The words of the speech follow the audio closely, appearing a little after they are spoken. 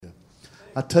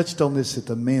I touched on this at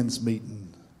the men's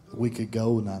meeting a week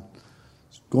ago, and I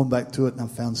was going back to it, and I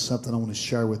found something I want to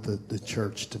share with the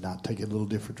church tonight. Take it a little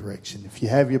different direction. If you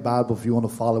have your Bible, if you want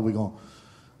to follow, we're going to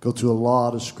go through a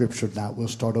lot of scripture tonight. We'll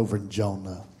start over in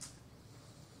Jonah.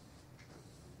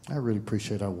 I really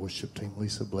appreciate our worship team.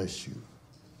 Lisa, bless you.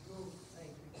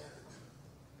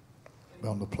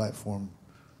 On the platform,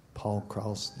 Paul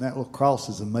Cross. That little cross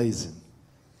is amazing.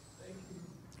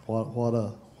 What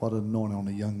an anointing on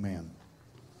a young man.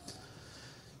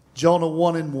 Jonah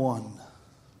 1:1.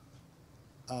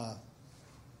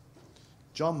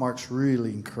 John Mark's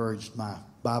really encouraged my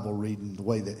Bible reading, the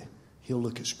way that he'll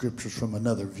look at scriptures from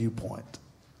another viewpoint.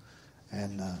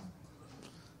 And the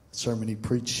sermon he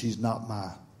preached, she's not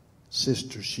my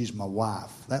sister, she's my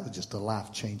wife. That was just a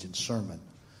life-changing sermon.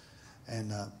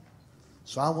 And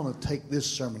so I want to take this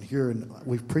sermon here, and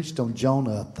we've preached on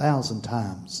Jonah 1,000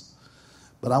 times,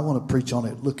 but I want to preach on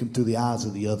it looking through the eyes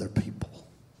of the other people.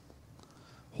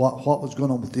 What was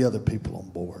going on with the other people on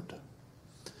board?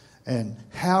 And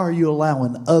how are you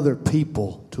allowing other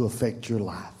people to affect your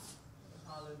life?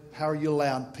 How are you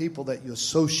allowing people that you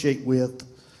associate with,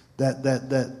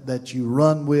 that you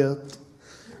run with?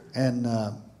 And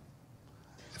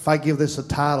if I give this a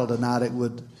title tonight, it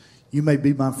would, you may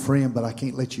be my friend, but I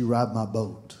can't let you ride my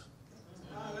boat.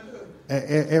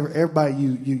 Everybody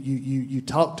you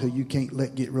talk to, you can't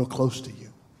let get real close to you.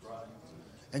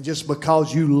 And just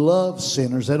because you love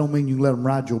sinners, that don't mean you let them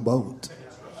ride your boat.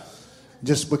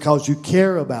 Just because you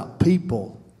care about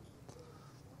people,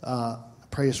 I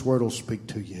pray this word will speak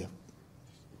to you.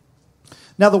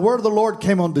 Now the word of the Lord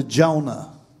came unto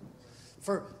Jonah.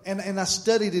 And I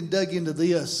studied and dug into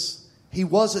this. He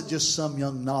wasn't just some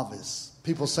young novice.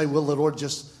 People say, well, the Lord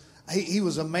just... He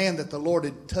was a man that the Lord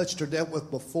had touched or dealt with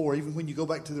before. Even when you go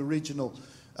back to the original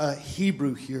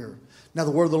Hebrew here. Now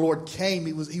the word of the Lord came.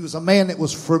 He was a man that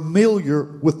was familiar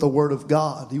with the word of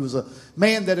God. He was a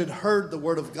man that had heard the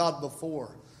word of God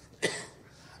before.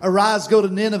 Arise, go to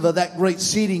Nineveh, that great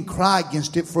city, and cry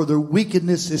against it, for their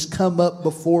wickedness has come up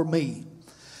before me.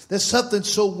 There's something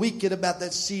so wicked about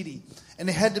that city. And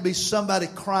it had to be somebody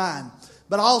crying.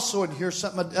 But also in here,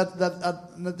 something,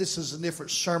 this is a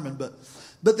different sermon,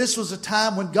 but this was a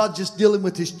time when God just dealing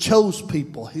with His chosen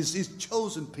people, His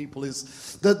chosen people,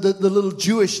 the little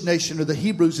Jewish nation, or the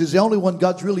Hebrews, is the only one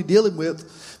God's really dealing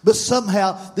with. But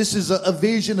somehow this is a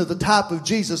vision of the type of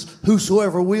Jesus,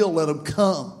 whosoever will, let him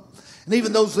come. And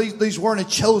even though these weren't a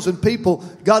chosen people,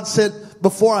 God said,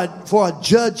 before I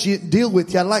judge you and deal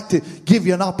with you, I'd like to give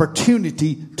you an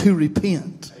opportunity to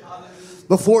repent.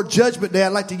 Before Judgment Day,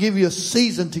 I'd like to give you a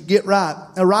season to get right.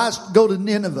 Arise, go to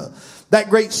Nineveh, that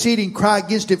great city, and cry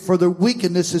against it, for their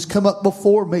wickedness has come up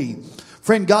before me.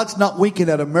 Friend, God's not winking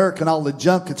at America and all the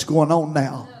junk that's going on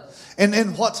now.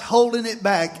 And what's holding it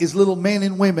back is little men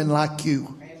and women like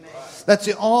you. That's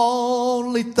the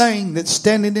only thing that's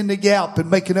standing in the gap and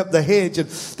making up the hedge. And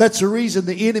that's the reason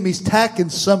the enemy's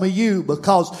attacking some of you,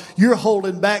 because you're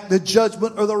holding back the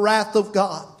judgment or the wrath of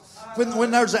God.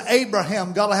 When there's an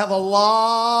Abraham, God will have a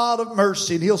lot of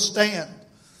mercy and He'll stand.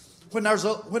 When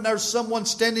there's someone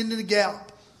standing in the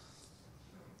gap.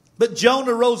 But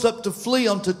Jonah rose up to flee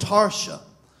unto Tarshish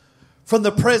from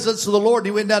the presence of the Lord.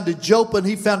 He went down to Joppa, and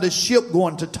he found a ship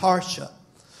going to Tarshish.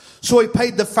 So he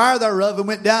paid the fare thereof and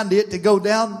went down to it to go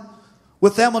down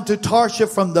with them unto Tarshish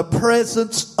from the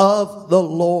presence of the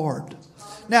Lord.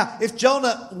 Now, if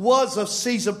Jonah was a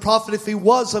seasoned prophet, if he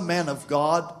was a man of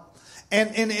God, and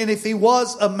if he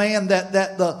was a man that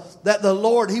the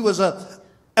Lord, he was a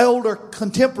elder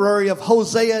contemporary of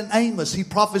Hosea and Amos. He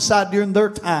prophesied during their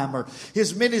time, or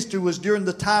his ministry was during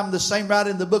the time, the same right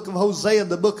in the book of Hosea and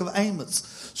the book of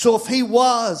Amos. So if he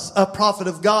was a prophet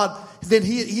of God, then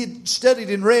he had studied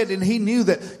and read, and he knew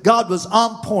that God was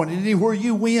on point. And anywhere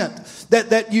you went,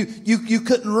 that you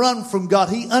couldn't run from God.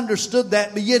 He understood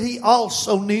that, but yet he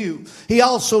also knew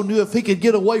if he could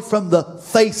get away from the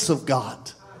face of God.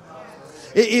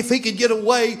 If he could get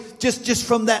away just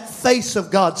from that face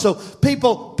of God. So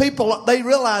people, they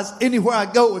realize anywhere I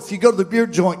go, if you go to the beer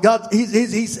joint, God, he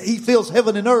fills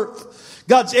heaven and earth.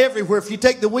 God's everywhere. If you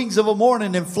take the wings of a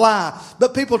morning and fly.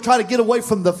 But people try to get away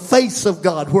from the face of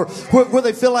God, where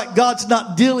they feel like God's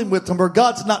not dealing with them, or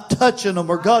God's not touching them,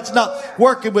 or God's not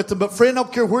working with them. But friend, I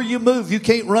don't care where you move, you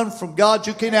can't run from God.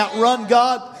 You can't outrun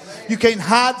God. You can't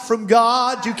hide from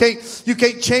God. You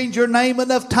can't change your name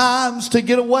enough times to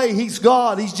get away. He's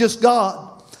God. He's just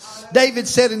God. David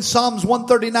said in Psalms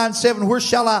 139:7, where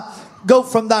shall I go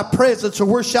from thy presence? Or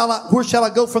where shall I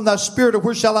go from thy spirit? Or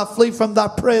where shall I flee from thy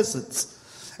presence?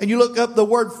 And you look up the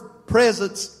word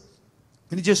presence,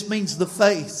 and it just means the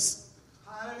face.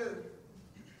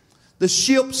 The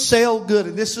ship sailed good.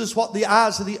 And this is what the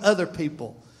eyes of the other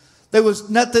people. There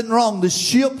was nothing wrong. The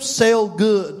ship sailed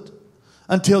good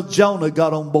until Jonah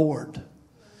got on board.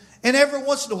 And every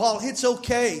once in a while, it's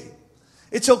okay.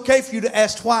 It's okay for you to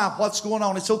ask why, what's going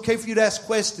on. It's okay for you to ask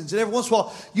questions. And every once in a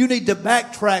while, you need to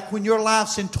backtrack when your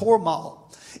life's in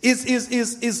turmoil.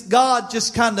 Is God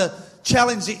just kind of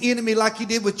challenge the enemy like he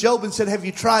did with Job and said, have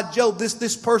you tried Job?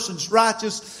 This person's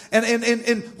righteous.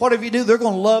 And whatever you do, they're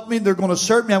going to love me. They're going to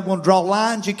serve me. I'm going to draw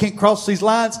lines. You can't cross these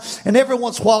lines. And every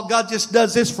once in a while, God just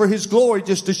does this for his glory,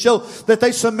 just to show that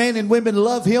there's some men and women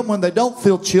love him when they don't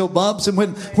feel chill bumps and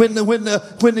when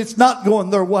it's not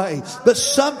going their way. But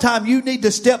sometimes you need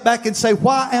to step back and say,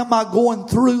 why am I going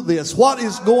through this? What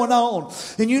is going on?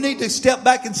 And you need to step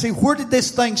back and see, where did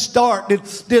this thing start?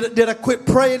 Did I quit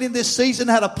praying in this season?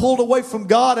 Had I pulled away from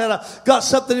God? Had I got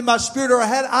something in my spirit? Or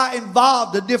had I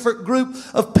involved a different group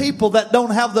of people that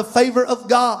don't have the favor of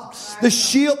God? The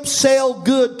ship sailed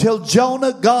good till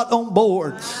Jonah got on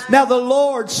board. Now the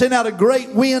Lord sent out a great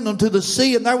wind unto the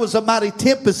sea, and there was a mighty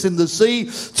tempest in the sea,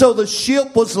 so the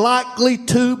ship was likely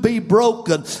to be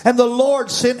broken. And the Lord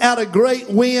sent out a great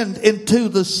wind into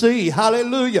the sea.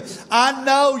 Hallelujah. I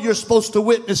know you're supposed to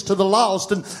witness to the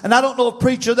lost, and I don't know a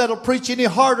preacher that'll preach any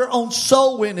harder on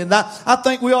soul winning. I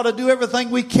think we ought to do everything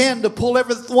we can to pull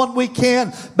everyone we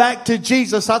can back to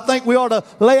Jesus. I think we ought to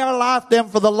lay our life down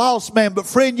for the lost man. But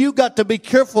friend, you got to be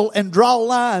careful and draw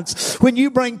lines. When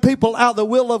you bring people out of the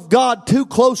will of God too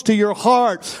close to your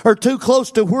heart or too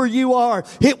close to where you are,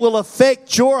 it will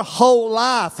affect your whole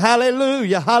life.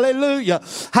 Hallelujah. Hallelujah.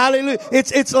 Hallelujah.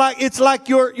 It's like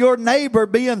your neighbor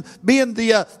being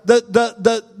the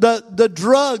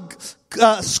drug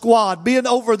squad, being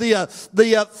over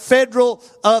the federal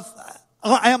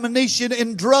ammunition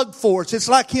and drug force. It's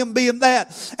like him being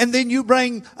that. And then you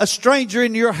bring a stranger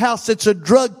into your house that's a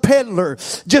drug peddler.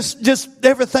 Just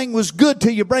everything was good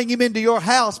till you bring him into your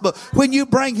house. But when you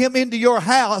bring him into your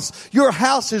house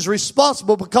is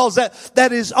responsible, because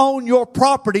that is on your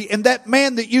property. And that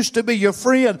man that used to be your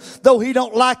friend, though he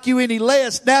don't like you any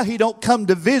less, now he don't come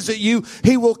to visit you.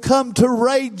 He will come to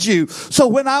raid you. So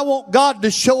when I want God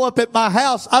to show up at my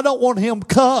house, I don't want him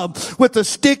come with a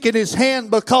stick in his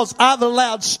hand, because I've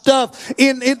allowed stuff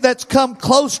in it that's come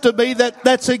close to me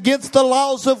that's against the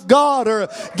laws of God or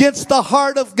against the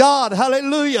heart of God.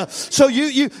 Hallelujah. So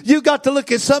you got to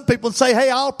look at some people and say, hey,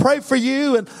 I'll pray for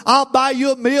you and I'll buy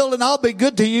you a meal and I'll be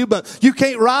good to you, but you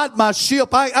can't ride my ship.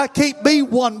 I can't be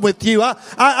one with you.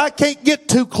 I can't get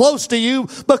too close to you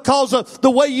because of the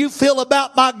way you feel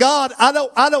about my God. I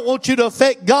don't want you to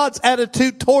affect God's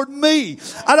attitude toward me.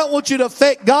 I don't want you to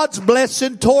affect God's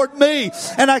blessing toward me.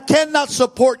 And I cannot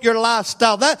support your lifestyle.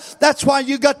 That's why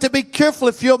you got to be careful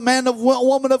if you're a man or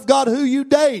woman of God who you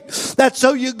date. That's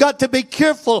so you got to be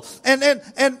careful. And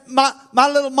my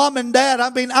little mom and dad,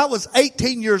 I was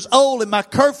 18 years old and my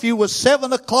curfew was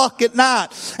 7 o'clock at night.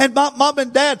 And my mom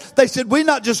and dad, they said, we're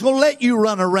not just going to let you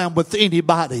run around with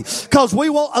anybody, because we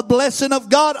want a blessing of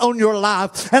God on your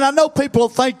life. And I know people will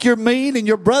think you're mean, and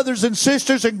your brothers and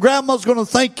sisters and grandma's going to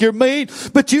think you're mean,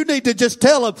 but you need to just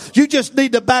tell them, you just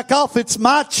need to back off. It's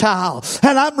my child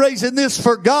and I'm raising this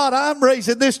for God. I'm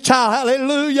raising this child.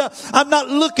 Hallelujah. I'm not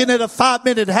looking at a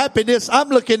 5-minute happiness. I'm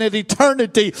looking at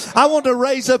eternity. I want to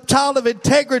raise a child of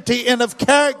integrity and of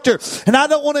character. And I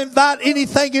don't want to invite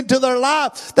anything into their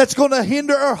life that's going to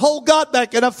hinder or hold God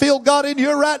back. And I feel God in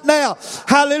here right now.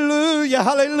 Hallelujah.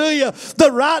 Hallelujah.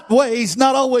 The right way is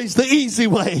not always the easy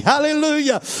way.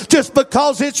 Hallelujah. Just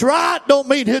because it's right don't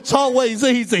mean it's always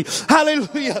easy.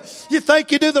 Hallelujah. You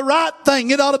think you do the right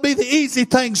thing, it ought to be the easy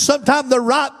thing. Sometimes the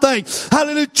right thing.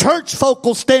 Hallelujah. Church folk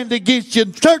will stand against you.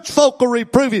 Church folk will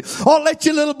reprove you. Or let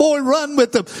your little boy run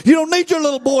with them. You don't need your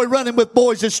little boy running with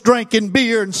boys that's drinking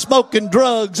beer and smoking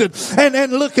drugs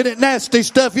and looking at nasty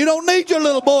stuff. You don't need your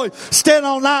little boy stand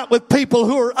all night with people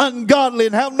who are ungodly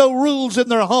and have no rules in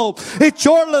their home. It's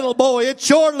your little boy. It's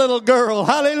your little girl.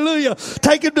 Hallelujah.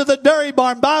 Take him to the dairy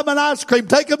barn. Buy him an ice cream.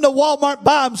 Take him to Walmart.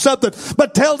 Buy him something.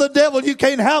 But tell the devil, you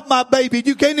can't have my baby.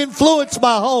 You can't influence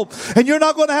my home. And you're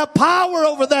not going to have power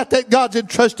over that God's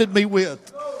entrusted me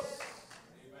with.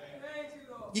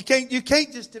 You can't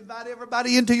just invite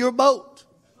everybody into your boat.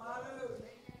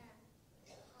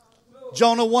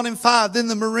 Jonah 1:5. Then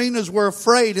the mariners were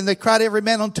afraid, and they cried every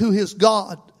man unto his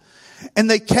God. And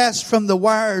they cast from the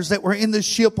wires that were in the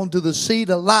ship onto the sea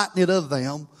to lighten it of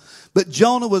them. But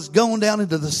Jonah was going down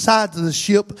into the sides of the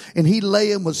ship, and he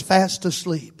lay and was fast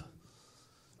asleep.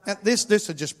 Now, this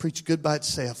will just preach good by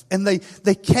itself. And they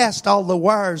cast all the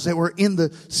wires that were in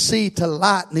the sea to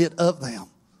lighten it of them.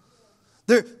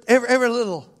 They're every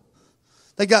little.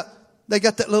 They got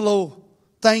that little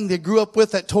thing they grew up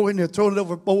with, that toy, and they're throwing it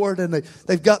overboard, and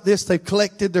they've got this, they've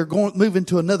collected, they're moving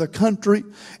to another country,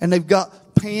 and they've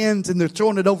got pens, and they're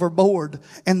throwing it overboard,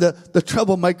 and the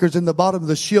troublemakers in the bottom of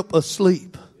the ship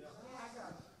asleep.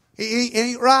 It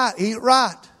ain't right. It ain't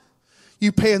right.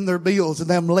 You paying their bills and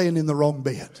them laying in the wrong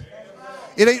bed.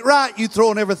 It ain't right you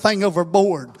throwing everything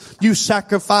overboard. You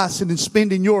sacrificing and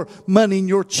spending your money and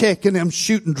your check and them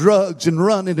shooting drugs and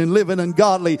running and living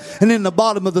ungodly. And in the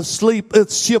bottom of the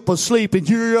ship asleep, and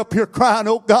you're up here crying,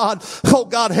 oh God,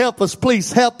 help us,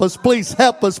 please help us, please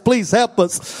help us, please help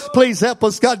us, please help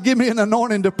us. God, give me an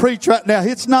anointing to preach right now.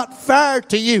 It's not fair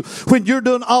to you when you're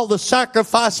doing all the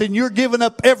sacrificing, you're giving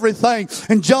up everything,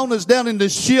 and Jonah's down in the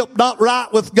ship not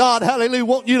right with God.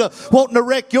 Hallelujah. Wanting to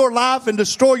wreck your life and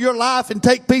destroy your life and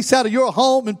take peace out of your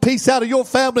home and peace out of your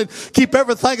family and keep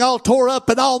everything all tore up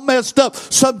and all messed up.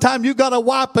 Sometime you got to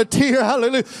wipe a tear.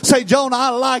 Hallelujah. Say, Jonah, I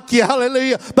like you.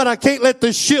 Hallelujah. But I can't let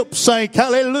the ship sink.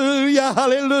 Hallelujah.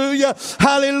 Hallelujah.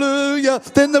 Hallelujah.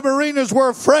 Then the mariners were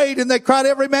afraid, and they cried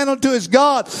every man unto his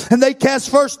God. And they cast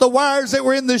first the wires that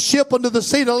were in the ship unto the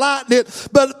sea to lighten it.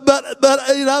 But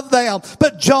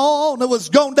Jonah was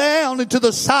gone down into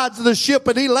the sides of the ship,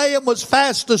 and he lay and was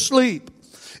fast asleep.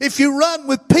 If you run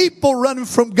with people running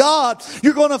from God,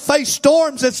 you're going to face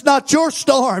storms that's not your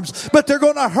storms, but they're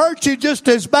going to hurt you just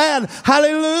as bad.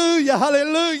 Hallelujah,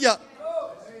 hallelujah.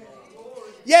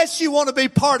 Yes, you want to be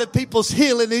part of people's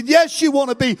healing. And yes, you want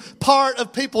to be part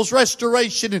of people's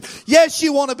restoration. And yes,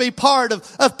 you want to be part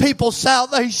of people's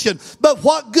salvation. But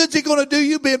what good's it going to do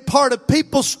you being part of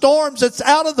people's storms that's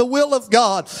out of the will of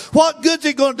God? What good's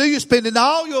it going to do you spending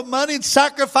all your money and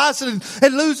sacrificing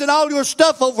and losing all your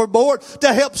stuff overboard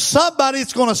to help somebody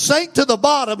that's going to sink to the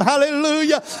bottom?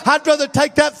 Hallelujah. I'd rather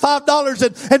take that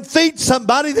 $5 and feed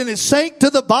somebody than it sink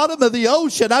to the bottom of the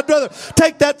ocean. I'd rather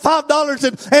take that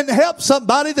 $5 and help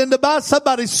somebody than to buy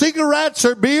somebody cigarettes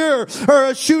or beer or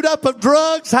a shoot up of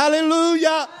drugs.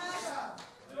 Hallelujah.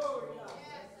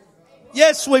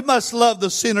 Yes, we must love the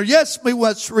sinner. Yes, we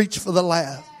must reach for the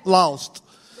lost.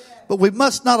 But we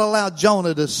must not allow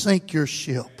Jonah to sink your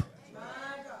ship.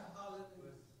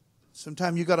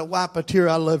 Sometimes you got to wipe a tear.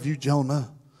 I love you,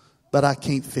 Jonah, but I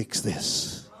can't fix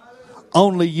this.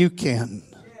 Only you can.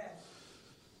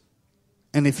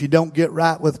 And if you don't get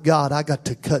right with God, I got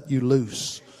to cut you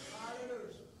loose.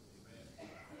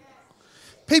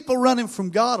 People running from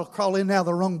God will crawl in and out of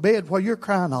the wrong bed while you're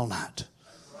crying all night.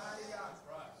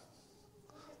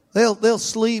 They'll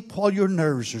sleep while your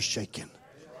nerves are shaking.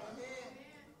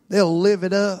 They'll live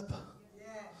it up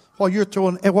while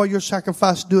you're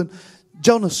sacrificing doing.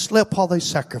 Jonah slept while they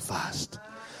sacrificed.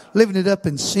 Living it up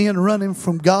in sin, running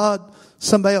from God.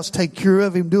 Somebody else take care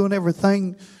of him, doing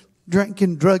everything,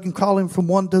 drinking, drugging, crawling from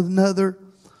one to another.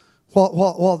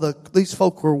 While these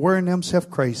folk were wearing themselves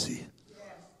crazy.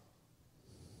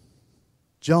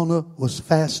 Jonah was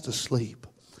fast asleep.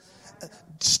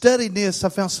 Studying this, I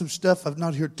found some stuff I've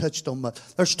not here touched on much.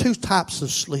 There's two types of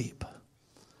sleep.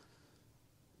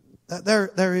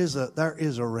 There is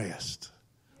a rest.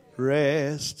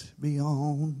 Rest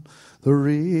beyond the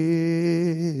river,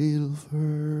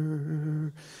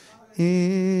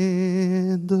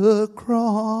 in the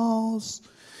cross,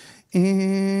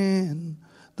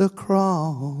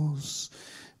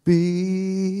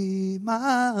 be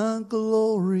my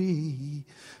glory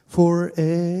forever,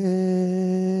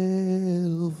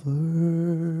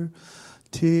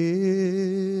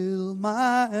 till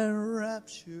my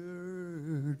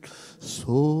raptured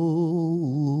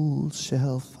soul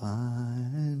shall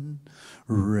find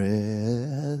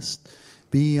rest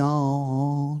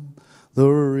beyond the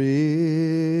river.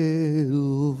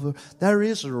 There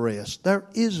is a rest. There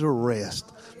is a rest.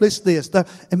 Listen to this.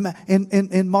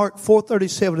 In Mark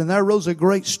 4:37, and there arose a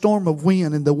great storm of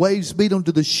wind, and the waves beat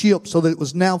onto the ship so that it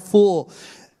was now full.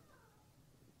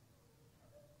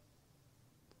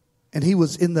 And he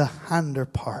was in the hinder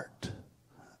part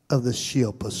of the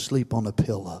ship, asleep on a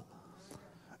pillow.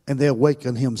 And they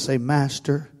awakened him, say,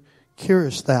 Master,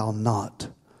 carest thou not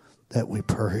that we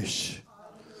perish?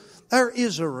 There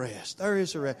is a rest. There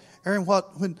is a rest. Aaron,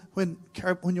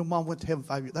 when your mom went to heaven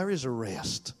 5 years, there is a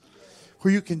rest.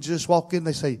 Where you can just walk in,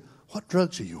 they say, what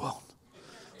drugs are you on?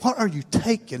 What are you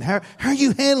taking? How are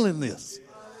you handling this?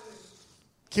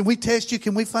 Can we test you?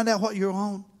 Can we find out what you're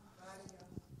on?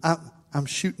 I'm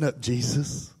shooting up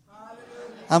Jesus.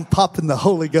 I'm popping the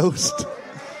Holy Ghost.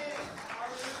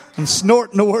 I'm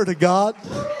snorting the Word of God.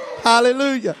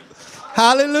 Hallelujah.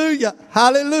 Hallelujah.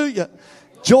 Hallelujah.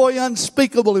 Joy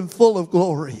unspeakable and full of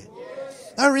glory.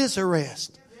 There is a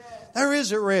rest. There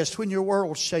is a rest when your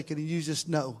world's shaking and you just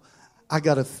know, I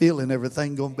got a feeling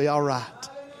everything going to be all right.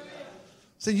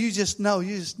 So you just know.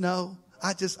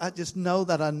 I just know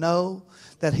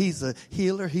that He's a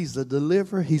healer. He's a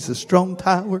deliverer. He's a strong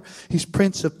tower. He's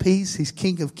Prince of Peace. He's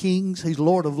King of Kings. He's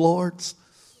Lord of Lords.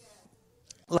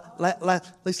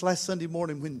 Last Sunday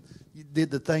morning when you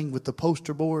did the thing with the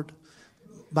poster board,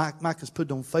 Mike has put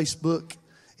it on Facebook.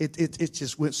 It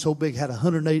just went so big. Had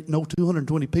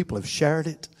 220 people have shared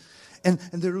it. And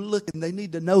they're looking. They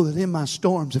need to know that in my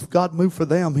storms, if God moved for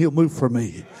them, He'll move for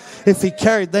me. If He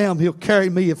carried them, He'll carry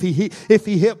me. If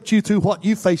He helped you through what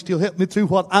you faced, He'll help me through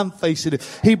what I'm facing.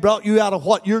 If He brought you out of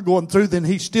what you're going through, then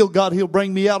He's still God. He'll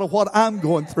bring me out of what I'm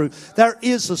going through. There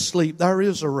is a sleep. There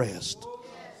is a rest.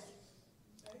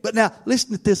 But now,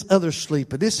 listen to this other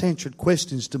sleep. And this answered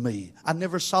questions to me. I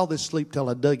never saw this sleep till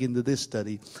I dug into this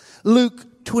study.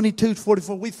 Luke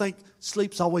 22:44. We think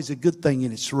sleep's always a good thing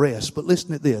in its rest. But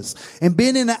listen to this. And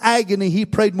being in agony, he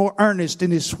prayed more earnest,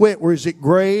 and his sweat were as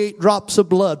great drops of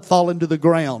blood falling to the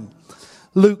ground.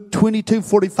 Luke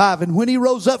 22:45. And when he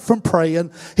rose up from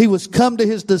praying, he was come to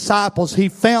his disciples. He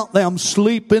found them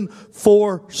sleeping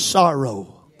for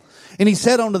sorrow. And he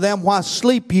said unto them, why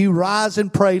sleep you? Rise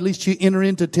and pray, lest you enter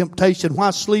into temptation.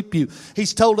 Why sleep you?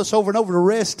 He's told us over and over to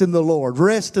rest in the Lord.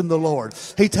 Rest in the Lord.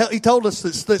 He told us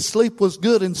that sleep was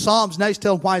good in Psalms. Now he's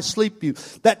telling why sleep you.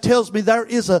 That tells me there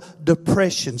is a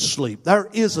depression sleep. There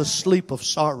is a sleep of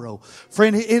sorrow.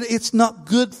 Friend, it's not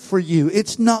good for you.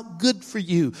 It's not good for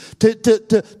you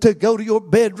to go to your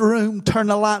bedroom, turn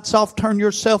the lights off, turn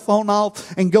your cell phone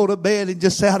off, and go to bed and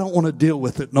just say, I don't want to deal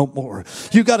with it no more.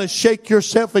 You got to shake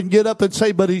yourself and get up and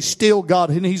say, but He's still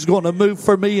God, and He's going to move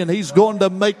for me, and He's going to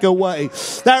make a way.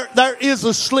 There is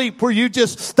a sleep where you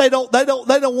just, they don't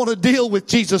want to deal with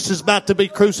Jesus is about to be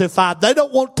crucified. They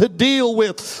don't want to deal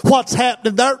with what's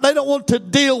happening. They don't want to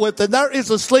deal with it. There is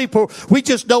a sleep where we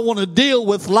just don't want to deal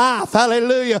with life.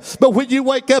 Hallelujah. But when you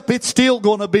wake up, it's still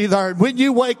going to be there. And when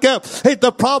you wake up,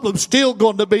 the problem's still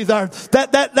going to be there.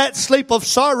 That sleep of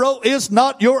sorrow is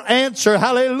not your answer.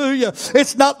 Hallelujah.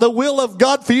 It's not the will of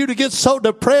God for you to get so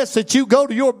depressed that you go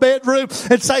to your bedroom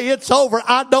and say, it's over.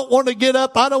 I don't want to get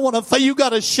up. I don't want to. You got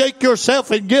to shake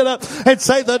yourself and get up and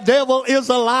say, the devil is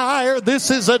a liar. This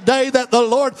is a day that the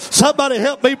Lord, somebody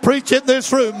help me preach in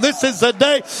this room. This is a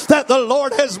day that the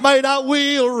Lord has made. I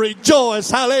will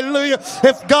rejoice. Hallelujah.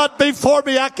 If God be for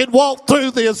me, I can walk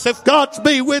through this. If God's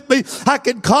be with me, I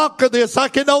can conquer this. I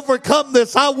can overcome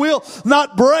this. I will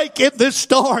not break in this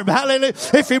storm. Hallelujah.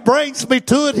 If He brings me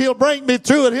to it, He'll bring me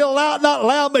through it. He'll not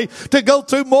allow me to go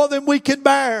through more than we can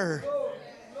bear.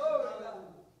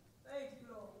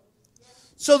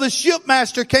 So the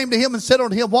shipmaster came to him and said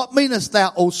unto him, what meanest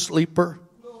thou, O sleeper?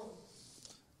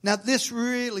 Now this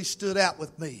really stood out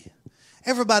with me.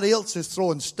 Everybody else is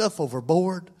throwing stuff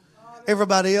overboard.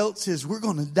 Everybody else is, we're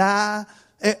going to die.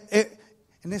 And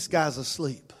this guy's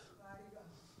asleep.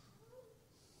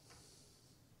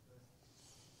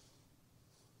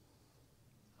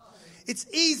 It's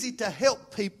easy to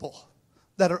help people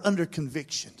that are under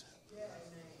conviction.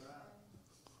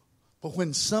 But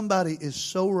when somebody is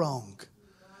so wrong,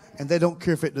 and they don't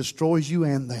care if it destroys you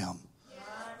and them,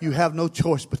 you have no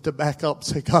choice but to back up and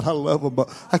say, God, I love them,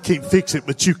 but I can't fix it,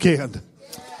 but you can.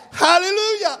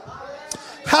 Hallelujah.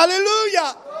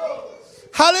 Hallelujah.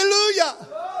 Hallelujah.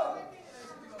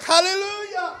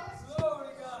 Hallelujah.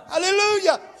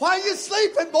 Hallelujah. Why are you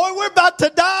sleeping, boy? We're about to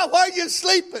die. Why are you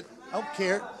sleeping? I don't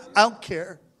care. I don't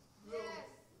care.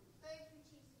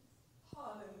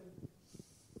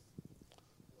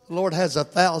 The Lord has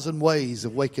 1,000 ways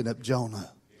of waking up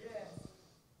Jonah.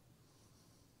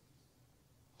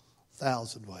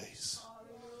 1,000 ways.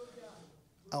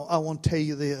 I want to tell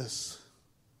you this.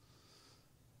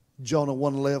 Jonah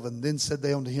 1:11. Then said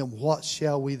they unto him, what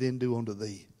shall we then do unto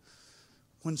thee?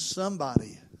 When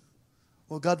somebody,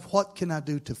 well, God, what can I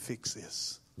do to fix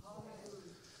this?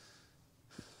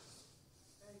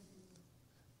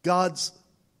 God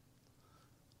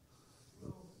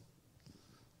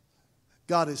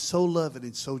is so loving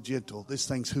and so gentle. This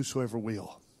thing's whosoever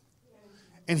will.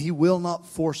 And He will not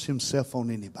force Himself on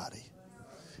anybody.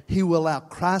 He will allow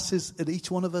crisis that each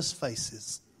one of us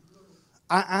faces.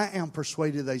 I am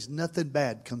persuaded there's nothing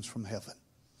bad comes from heaven.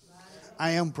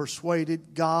 I am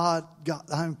persuaded I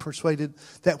am persuaded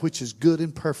that which is good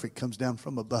and perfect comes down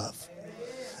from above.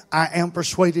 I am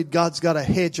persuaded God's got a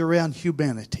hedge around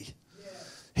humanity.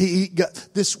 He got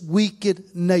this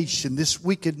wicked nation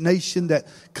that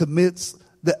commits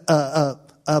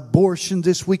abortion,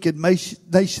 this wicked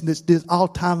nation that did all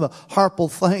time of horrible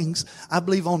things. I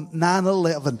believe on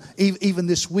 9/11, even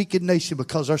this wicked nation,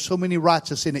 because there's so many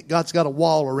righteous in it, God's got a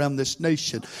wall around this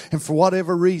nation. And for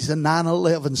whatever reason,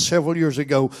 9/11 several years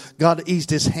ago, God eased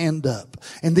His hand up.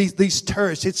 And these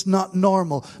terrorists, it's not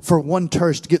normal for one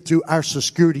terrorist to get through our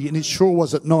security, and it sure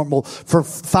wasn't normal for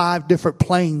 5 different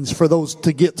planes for those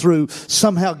to get through.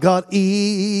 Somehow God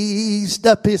eased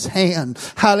up His hand.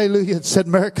 Hallelujah. And said,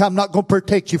 America, I'm not going to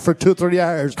protect you for 2 or 3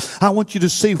 hours. I want you to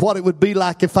see what it would be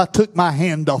like if I took my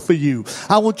hand off of you.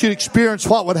 I want you to experience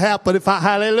what would happen if I,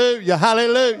 hallelujah,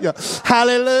 hallelujah,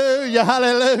 hallelujah,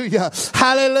 hallelujah,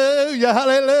 hallelujah,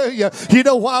 hallelujah. You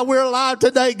know why we're alive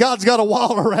today? God's got a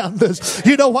wall around us.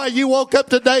 You know why you woke up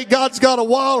today? God's got a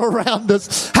wall around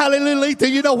us. Hallelujah.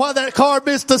 You know why that car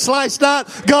missed us last night?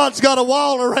 God's got a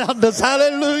wall around us.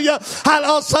 Hallelujah.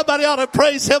 Somebody ought to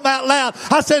praise Him out loud.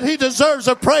 I said He deserves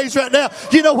a praise right now.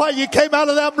 You know why you came out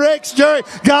of them wrecks, Jerry?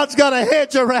 God's got a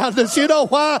hedge around us. You know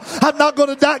why? I'm not going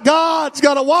to die. God's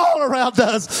got a wall around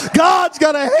us. God's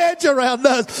got a hedge around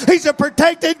us. He's a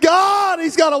protected God.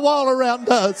 He's got a wall around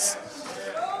us.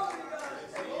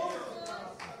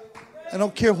 I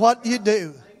don't care what you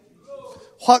do.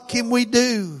 What can we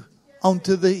do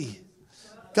unto Thee?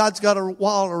 God's got a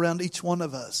wall around each one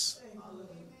of us.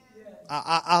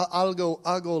 I'll go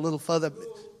a little further.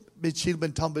 She's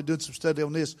been talking about doing some study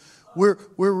on this. We're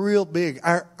real big.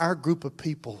 Our group of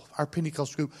people, our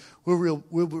Pentecost group, we're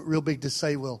real big to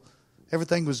say, well,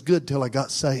 everything was good till I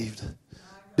got saved.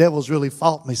 Devil's really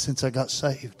fought me since I got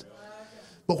saved.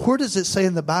 But where does it say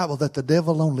in the Bible that the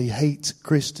devil only hates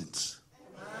Christians?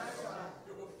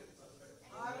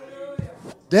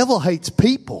 Devil hates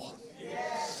people.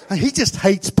 He just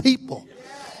hates people.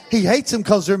 He hates them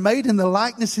because they're made in the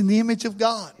likeness and the image of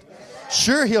God.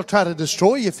 Sure, he'll try to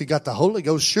destroy you if you got the Holy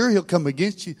Ghost. Sure, he'll come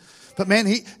against you. But man,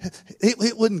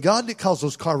 it wasn't God that caused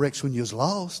those car wrecks when you was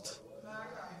lost.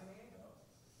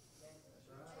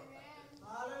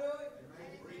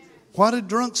 Why do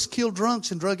drunks kill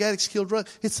drunks and drug addicts kill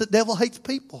drugs? It's the devil hates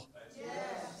people.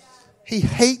 He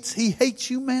hates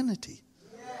humanity.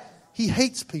 He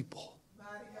hates people.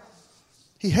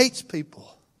 He hates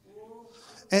people.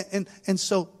 And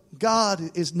so God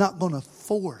is not going to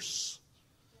force,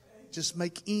 just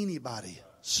make anybody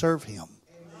serve Him.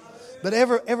 But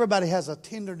everybody has a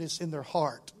tenderness in their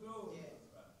heart.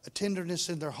 A tenderness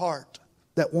in their heart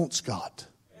that wants God.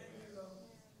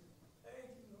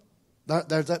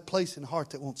 There's that place in the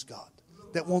heart that wants God.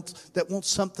 That wants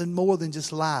something more than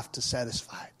just life to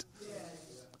satisfy it.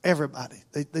 Everybody.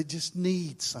 They just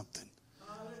need something.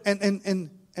 And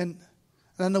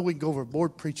I know we can go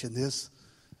overboard preaching this,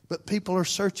 but people are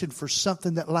searching for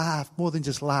something that life, more than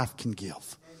just life, can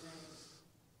give.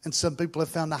 And some people have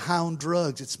found a high on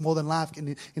drugs. It's more than life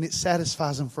can, and it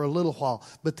satisfies them for a little while.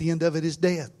 But the end of it is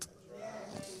death.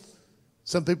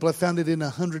 Some people have found it in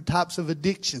 100 types of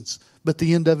addictions. But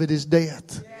the end of it is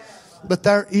death. But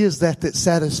there is that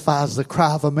satisfies the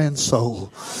cry of a man's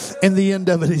soul. And the end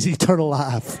of it is eternal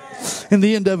life. And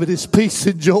the end of it is peace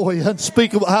and joy,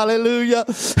 unspeakable. Hallelujah.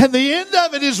 And the end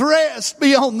of it is rest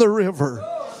beyond the river.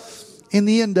 In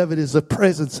the end of it is the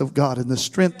presence of God and the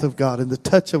strength of God and the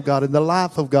touch of God and the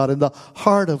life of God and the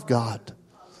heart of God.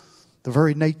 The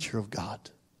very nature of God.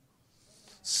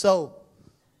 So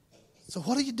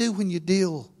what do you do when you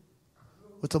deal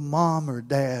with a mom or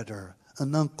dad or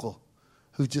an uncle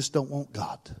who just don't want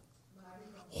God?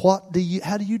 What do you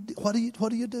do? What do you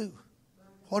do?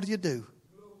 What do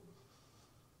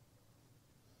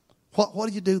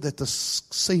you do that the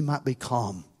sea might be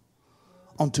calm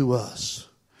unto us?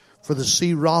 For the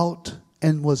sea wrought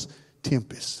and was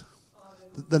tempest.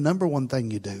 The number one thing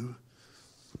you do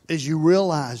is you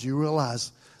realize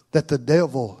that the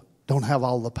devil don't have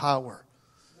all the power.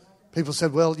 People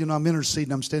said, well, I'm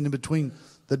interceding. I'm standing between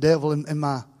the devil and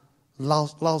my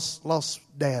lost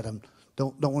dad.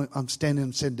 I'm standing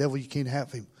and saying, devil, you can't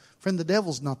have him. Friend, the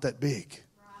devil's not that big.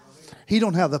 He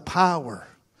don't have the power.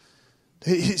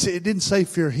 It didn't say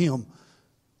fear him.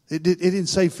 It didn't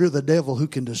say fear the devil who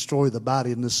can destroy the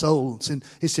body and the soul.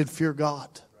 It said fear God.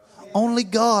 Only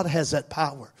God has that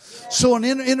power. So an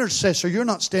intercessor, you're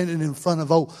not standing in front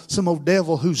of some old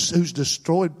devil who's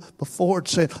destroyed before and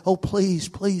saying, oh, please,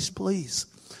 please, please.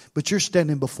 But you're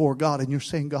standing before God and you're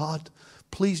saying, God,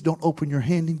 please don't open your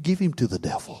hand and give him to the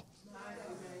devil.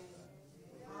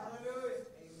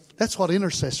 That's what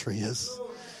intercessory is.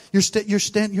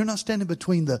 You're not standing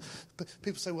between the.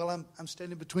 People say, well, I'm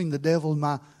standing between the devil and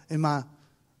my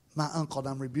uncle, and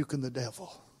I'm rebuking the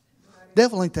devil.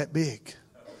 Devil ain't that big.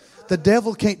 The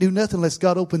devil can't do nothing unless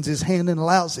God opens his hand and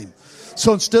allows him.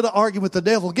 So instead of arguing with the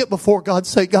devil, get before God,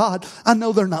 say, God, I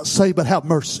know they're not saved, but have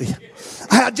mercy.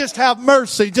 Just have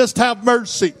mercy. Just have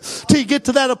mercy. Till you get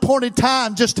to that appointed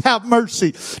time, just have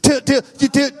mercy.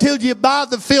 Till you buy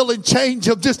the fill and change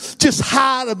them, just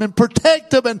hide them and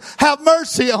protect them and have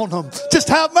mercy on them. Just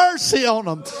have mercy on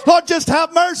them. Lord, just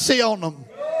have mercy on them.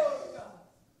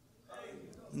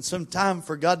 And some time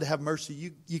for God to have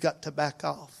mercy, you got to back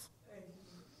off.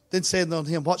 Then said unto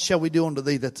him, what shall we do unto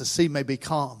thee that the sea may be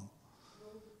calm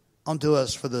unto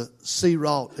us? For the sea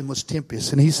wrought and was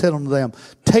tempestuous. And he said unto them,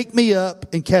 take me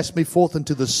up and cast me forth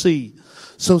into the sea.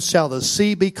 So shall the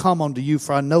sea be calm unto you.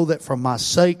 For I know that for my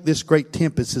sake this great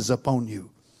tempest is upon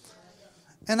you.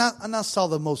 And I saw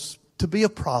to be a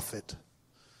prophet,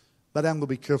 but I'm going to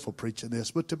be careful preaching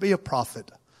this. But to be a prophet,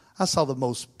 I saw the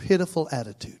most pitiful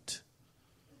attitude.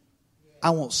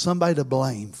 I want somebody to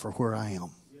blame for where I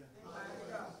am.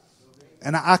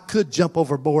 And I could jump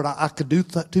overboard. I could do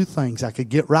two things. I could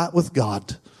get right with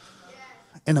God.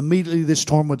 And immediately this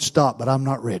storm would stop. But I'm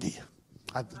not ready.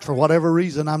 For whatever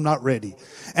reason, I'm not ready.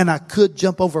 And I could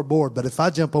jump overboard. But if I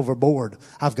jump overboard,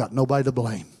 I've got nobody to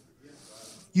blame.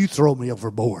 You throw me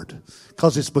overboard.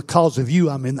 Because it's because of you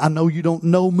I'm in. I know you don't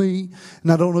know me.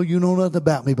 And I don't know you know nothing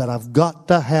about me. But I've got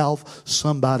to have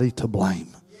somebody to blame.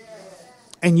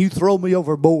 And you throw me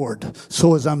overboard.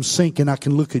 So as I'm sinking, I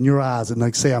can look in your eyes and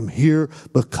I say, I'm here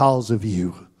because of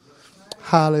you.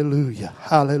 Hallelujah,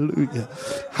 hallelujah,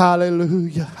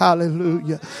 hallelujah,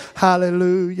 hallelujah,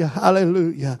 hallelujah,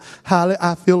 hallelujah.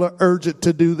 I feel urgent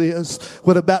to do this.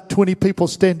 When about 20 people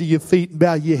stand to your feet and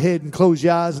bow your head and close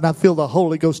your eyes, and I feel the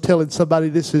Holy Ghost telling somebody,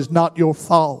 this is not your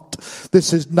fault.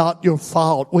 This is not your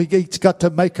fault. We each got to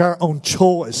make our own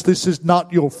choice. This is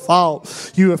not your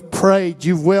fault. You have prayed.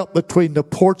 You've wept between the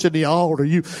porch and the altar.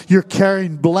 You're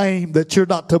carrying blame that you're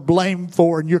not to blame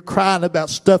for, and you're crying about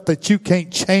stuff that you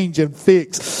can't change and fix.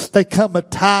 They come a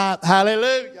time,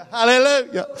 hallelujah,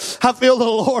 hallelujah. I feel the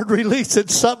Lord releasing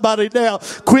somebody now.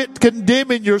 Quit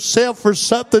condemning yourself for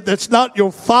something that's not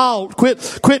your fault.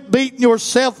 Quit beating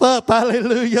yourself up,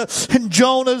 hallelujah. And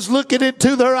Jonah's looking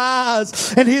into their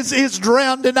eyes, and his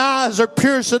drowning eyes are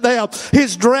piercing them.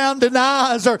 His drowning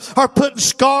eyes are putting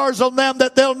scars on them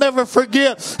that they'll never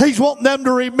forget. He's wanting them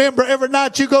to remember every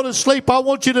night you go to sleep. I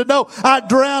want you to know I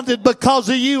drowned it because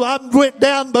of you. I went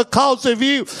down because of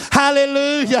you.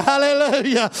 Hallelujah,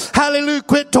 hallelujah, hallelujah.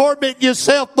 Quit tormenting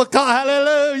yourself because,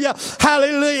 hallelujah,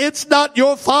 hallelujah. It's not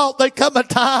your fault. There come a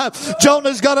time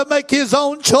Jonah's got to make his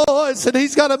own choice, and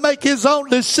he's got to make his own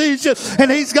decision, and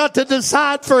he's got to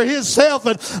decide for himself.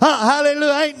 And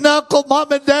hallelujah, ain't uncle,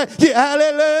 mom, and dad. Yeah,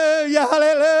 hallelujah,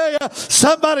 hallelujah.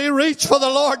 Somebody reach for the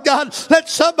Lord God. Let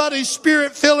somebody's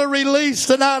spirit feel a release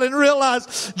tonight and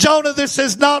realize, Jonah, this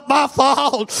is not my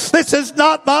fault. This is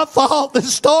not my fault.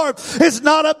 This storm is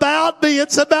not about me.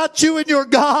 It's about you and your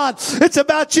God. It's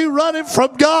about you running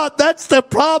from God. That's the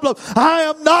problem. I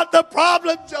am not the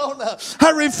problem, Jonah. I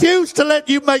refuse to let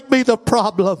you make me the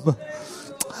problem.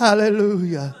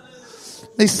 Hallelujah.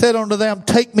 He said unto them,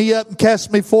 take me up and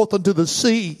cast me forth into the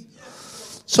sea.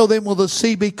 So then will the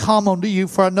sea be calm unto you,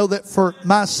 for I know that for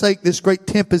my sake this great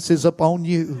tempest is upon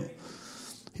you.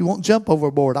 He won't jump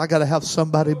overboard. I got to have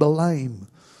somebody blame.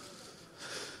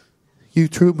 You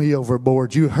threw me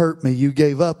overboard. You hurt me. You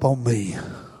gave up on me.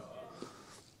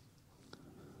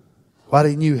 Why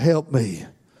didn't you help me?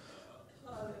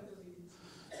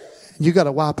 You got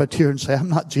to wipe a tear and say, I'm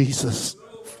not Jesus.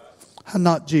 I'm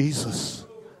not Jesus.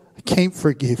 I can't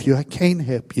forgive you. I can't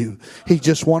help you. He's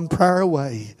just one prayer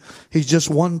away. He's just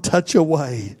one touch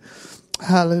away.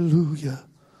 Hallelujah.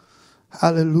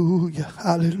 Hallelujah.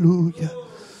 Hallelujah.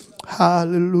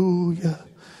 Hallelujah.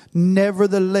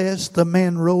 Nevertheless, the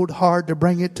man rowed hard to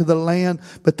bring it to the land,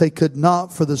 but they could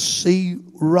not, for the sea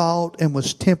wrought and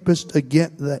was tempest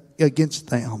against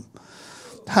them.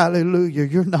 Hallelujah.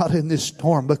 You're not in this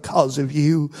storm because of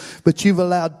you, but you've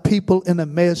allowed people in a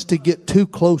mess to get too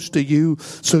close to you,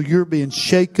 so you're being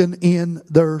shaken in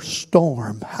their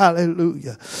storm.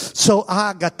 Hallelujah. So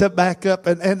I got to back up,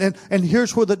 and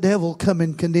here's where the devil come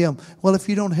and condemn. Well, if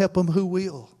you don't help them, who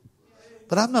will?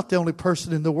 But I'm not the only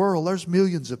person in the world. There's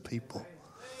millions of people.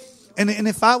 And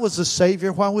if I was a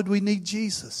Savior, why would we need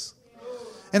Jesus?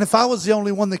 And if I was the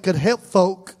only one that could help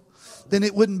folk, then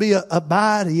it wouldn't be a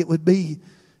body. It'd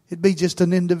be just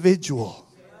an individual.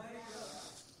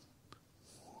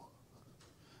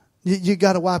 You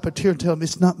got to wipe a tear and tell them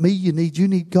it's not me you need. You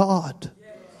need God.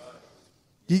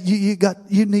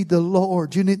 You need the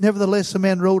Lord. Nevertheless, the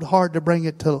man rowed hard to bring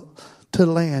it to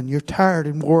land. You're tired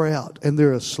and wore out, and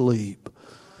they're asleep.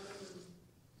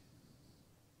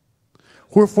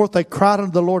 Wherefore they cried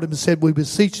unto the Lord and said, we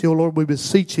beseech thee, O Lord, we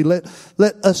beseech thee, let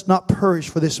us not perish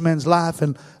for this man's life,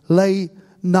 and lay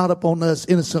not upon us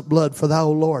innocent blood, for thou,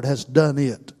 O Lord, hast done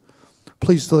it.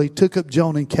 Please, so they took up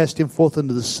Jonah and cast him forth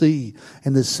into the sea,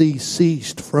 and the sea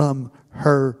ceased from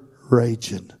her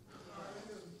raging.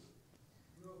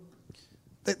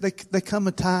 There come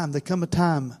a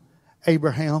time,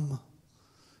 Abraham,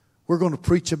 we're going to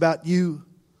preach about you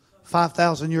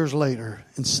 5,000 years later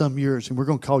in some years, and we're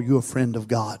going to call you a friend of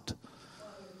God.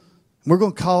 We're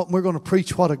going to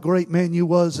preach what a great man you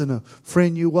was and a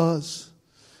friend you was.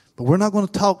 But we're not going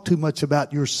to talk too much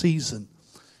about your season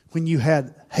when you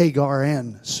had Hagar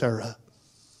and Sarah.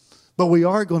 But we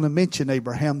are going to mention,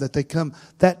 Abraham, that they come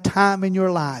that time in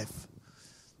your life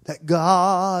that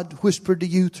God whispered to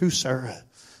you through Sarah,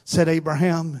 said,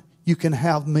 Abraham, you can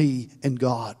have me and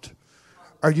God,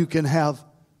 or you can have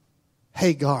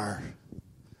Hagar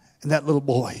and that little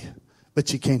boy,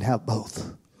 but you can't have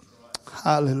both.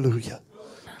 Hallelujah.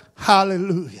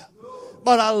 Hallelujah.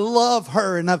 But I love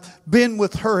her, and I've been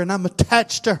with her, and I'm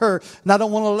attached to her, and I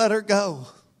don't want to let her go.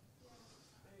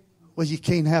 Well, you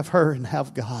can't have her and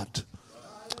have God.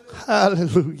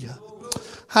 Hallelujah.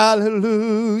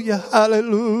 Hallelujah,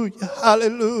 hallelujah,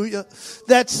 hallelujah.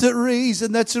 That's the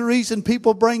reason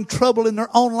people bring trouble in their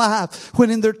own life, when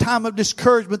in their time of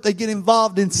discouragement they get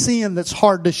involved in sin that's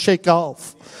hard to shake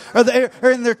off.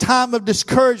 Or in their time of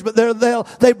discouragement,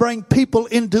 they bring people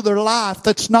into their life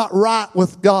that's not right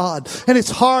with God. And it's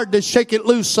hard to shake it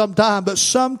loose sometimes. But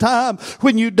sometimes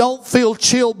when you don't feel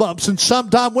chill bumps, and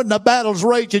sometimes when the battle's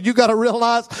raging, you got to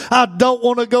realize, I don't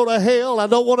want to go to hell. I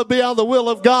don't want to be out of the will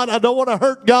of God. I don't want to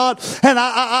hurt God. And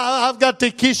I've got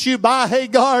to kiss you by,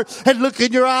 Hagar, and look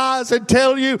in your eyes and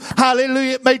tell you,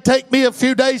 hallelujah, it may take me a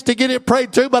few days to get it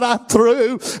prayed to, but I'm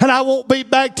through. And I won't be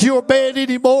back to your bed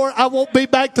anymore. I won't be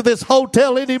back to this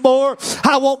hotel anymore.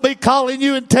 I won't be calling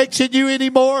you and texting you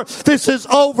anymore. This is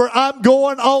over. I'm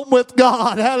going on with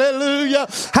God. Hallelujah.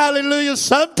 Hallelujah.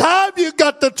 Sometime you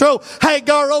got to throw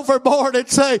Hagar overboard and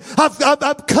say,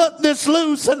 I'm cutting this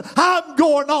loose, and I'm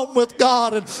going on with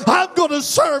God, and I'm going to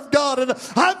serve God, and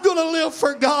I'm going to live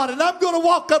for God, and I'm going to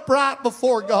walk upright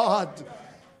before God.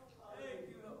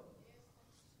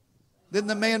 Then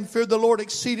the man feared the Lord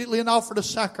exceedingly and offered a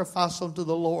sacrifice unto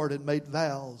the Lord and made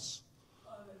vows.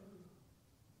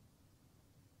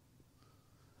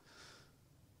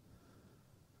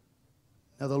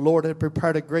 Now the Lord had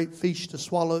prepared a great feast to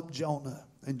swallow up Jonah.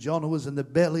 And Jonah was in the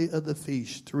belly of the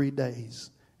fish 3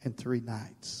 days and 3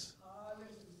 nights.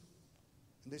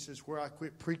 And this is where I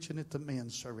quit preaching at the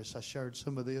men's service. I shared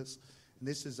some of this. And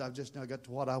this is, I've just now got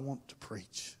to what I want to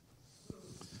preach.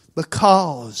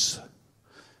 Because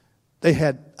they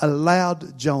had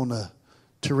allowed Jonah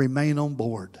to remain on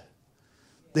board.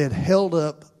 They had held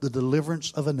up the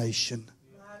deliverance of a nation.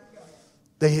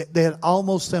 They had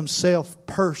almost themselves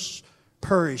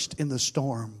perished in the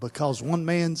storm because one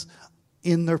man's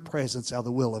in their presence out of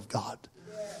the will of God.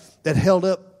 That held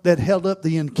up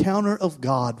the encounter of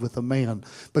God with a man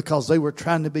because they were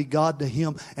trying to be God to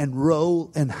him and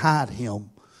roll and hide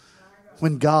him.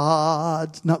 When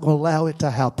God's not going to allow it to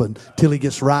happen till he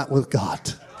gets right with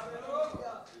God.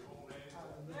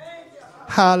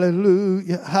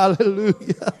 Hallelujah.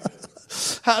 Hallelujah.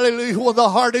 Hallelujah. One of the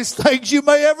hardest things you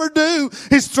may ever do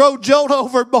is throw Jonah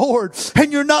overboard.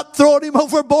 And you're not throwing him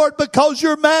overboard because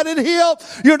you're mad at him.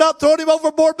 You're not throwing him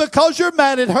overboard because you're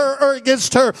mad at her or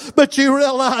against her. But you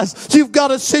realize you've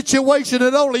got a situation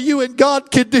that only you and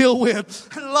God can deal with.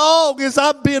 As long as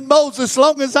I'm being Moses, as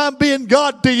long as I'm being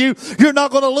God to you, you're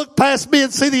not going to look past me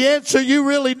and see the answer you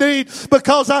really need,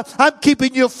 because I'm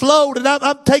keeping you afloat and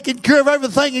I'm taking care of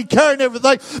everything and carrying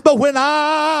everything. But when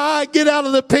I get out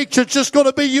of the picture, it's just going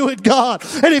to be you and God.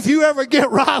 And if you ever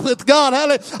get right with God,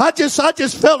 I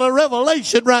just felt a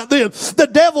revelation right then. The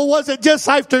devil wasn't just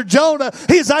after Jonah.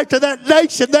 He's after that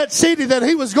nation, that city that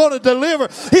he was going to deliver.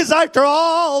 He's after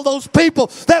all those people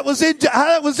that was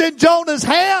in Jonah's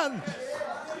hand.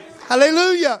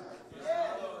 Hallelujah.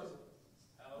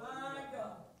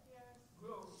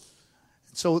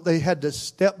 So they had to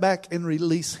step back and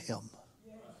release him.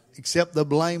 Accept the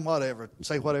blame, whatever.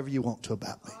 Say whatever you want to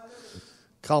about me.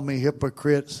 Call me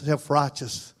hypocrite,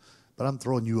 self-righteous, but I'm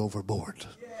throwing you overboard.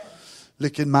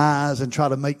 Look in my eyes and try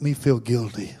to make me feel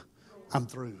guilty. I'm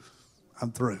through.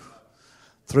 I'm through.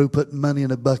 Through putting money in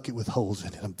a bucket with holes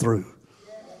in it. I'm through.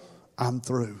 I'm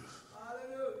through.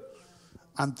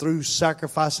 I'm through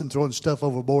sacrificing, throwing stuff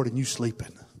overboard and you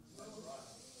sleeping.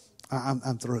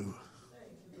 I'm through.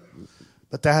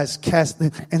 But that has cast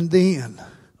them. And then...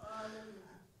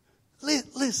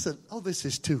 Listen, oh, this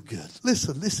is too good.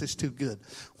 Listen, this is too good.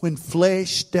 When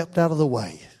flesh stepped out of the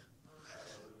way,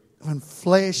 when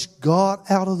flesh got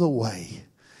out of the way,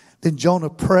 then Jonah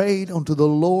prayed unto the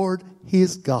Lord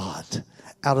his God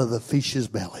out of the fish's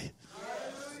belly.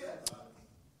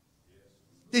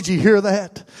 Did you hear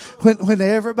that? When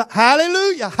everybody,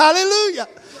 hallelujah, hallelujah,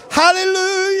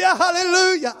 hallelujah,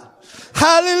 hallelujah,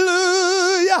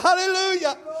 hallelujah,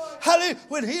 hallelujah, hallelujah.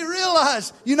 When he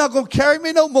realized, you're not going to carry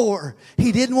me no more,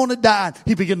 he didn't want to die.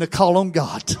 He began to call on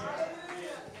God.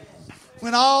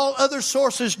 When all other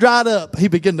sources dried up, he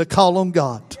began to call on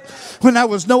God. When there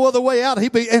was no other way out,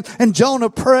 and Jonah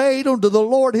prayed unto the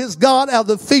Lord his God out of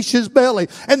the fish's belly.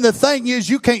 And the thing is,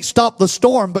 you can't stop the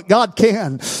storm, but God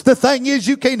can. The thing is,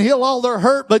 you can't heal all their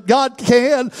hurt, but God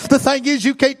can. The thing is,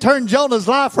 you can't turn Jonah's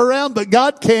life around, but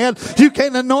God can. You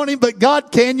can't anoint him, but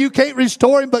God can. You can't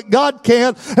restore him, but God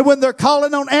can. And when they're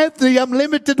calling on Anthony, I'm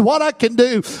limited to what I can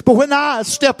do. But when I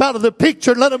step out of the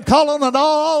picture and let them call on an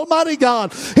almighty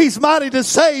God, he's mighty to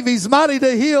save, he's mighty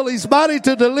to heal, he's mighty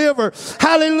to deliver.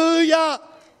 Hallelujah.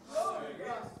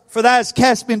 For thou hast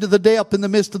cast me into the depth in the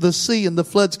midst of the sea, and the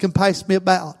floods compassed me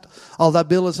about. All thy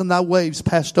billows and thy waves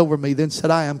passed over me. Then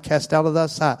said I am cast out of thy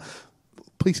sight.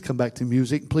 Please come back to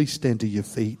music. Please stand to your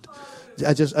feet.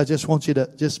 I just want you to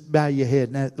just bow your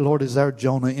head. Now, Lord, is there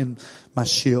Jonah in my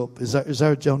ship? Is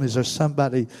there Jonah? Is there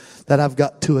somebody that I've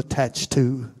got too attached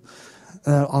to?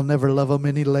 I'll never love them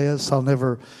any less. I'll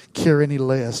never care any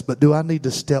less. But do I need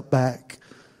to step back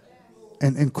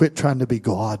and quit trying to be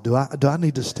God? Do I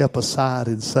need to step aside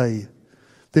and say,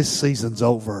 this season's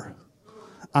over.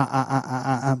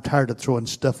 I'm tired of throwing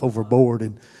stuff overboard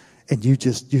and you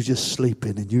just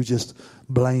sleeping and you just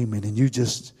blaming and you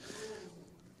just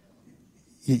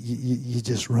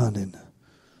running.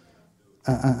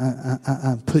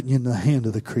 I'm putting you in the hand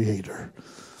of the Creator.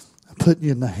 I'm putting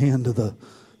you in the hand of the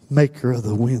Maker of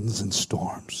the winds and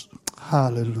storms.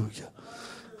 Hallelujah.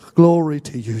 Glory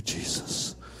to you,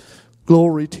 Jesus.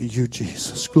 Glory to you,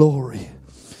 Jesus. Glory.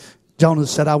 Jonah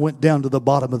said, I went down to the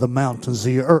bottom of the mountains.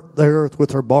 The earth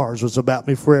with her bars was about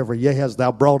me forever. Yea, hast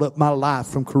thou brought up my life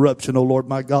from corruption, O Lord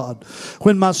my God.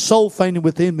 When my soul fainted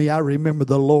within me, I remembered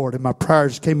the Lord, and my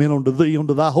prayers came in unto thee,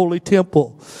 unto thy holy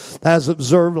temple. Thou hast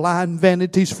observed lying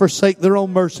vanities forsake their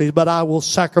own mercies, but I will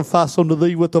sacrifice unto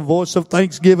thee with the voice of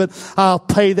thanksgiving. I'll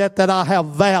pay that I have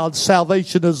vowed.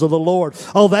 Salvation is of the Lord.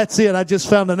 Oh, that's it. I just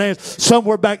found an answer.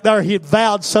 Somewhere back there, he had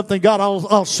vowed something. God,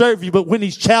 I'll serve you. But when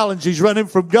he's challenged, he's running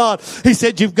from God. He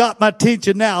said, you've got my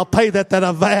attention now. I'll pay that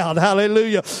I vowed.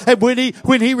 Hallelujah. And when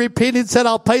he repented and said,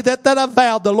 I'll pay that I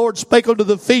vowed, the Lord spake unto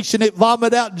the fish and it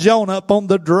vomited out Jonah upon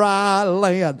the dry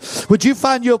land. Would you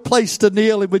find you a place to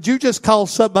kneel? And would you just call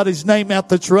somebody's name out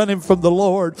that's running from the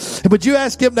Lord? And would you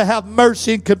ask him to have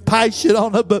mercy and compassion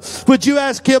on them? But would you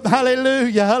ask him,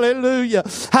 hallelujah, hallelujah,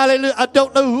 hallelujah. I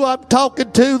don't know who I'm talking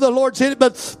to. The Lord said it,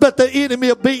 but the enemy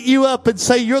will beat you up and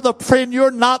say, you're the friend. You're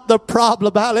not the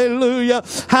problem. Hallelujah.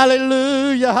 Hallelujah.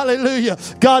 Hallelujah.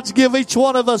 God's give each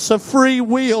one of us a free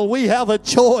will. We have a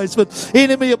choice. But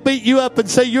enemy will beat you up and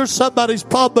say you're somebody's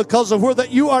problem because of that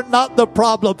you are not the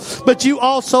problem. But you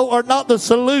also are not the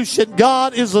solution.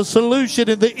 God is the solution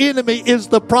and the enemy is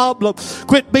the problem.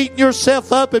 Quit beating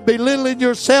yourself up and belittling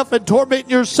yourself and tormenting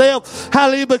yourself.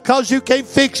 Hallelujah, because you can't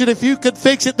fix it. If you could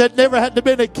fix it, there never had to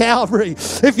be a Calvary.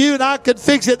 If you and I could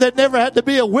fix it, there never had to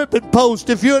be a whipping post.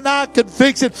 If you and I could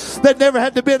fix it, there never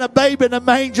had to be a baby in a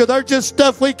manger. They're just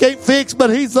stuff we can't fix, but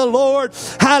he's the Lord.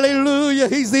 Hallelujah.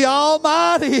 He's the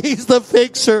Almighty. He's the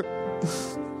fixer.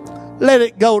 Let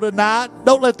it go tonight.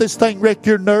 Don't let this thing wreck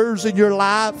your nerves and your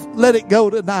life. Let it go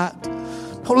tonight.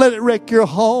 Don't let it wreck your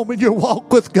home and your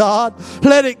walk with God.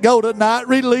 Let it go tonight.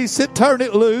 Release it. Turn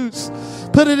it loose.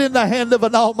 Put it in the hand of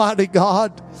an almighty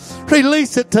God.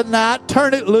 Release it tonight.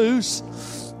 Turn it loose.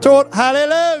 Throw it.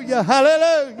 Hallelujah.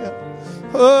 Hallelujah.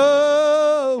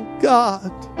 Oh,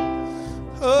 God.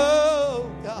 Oh.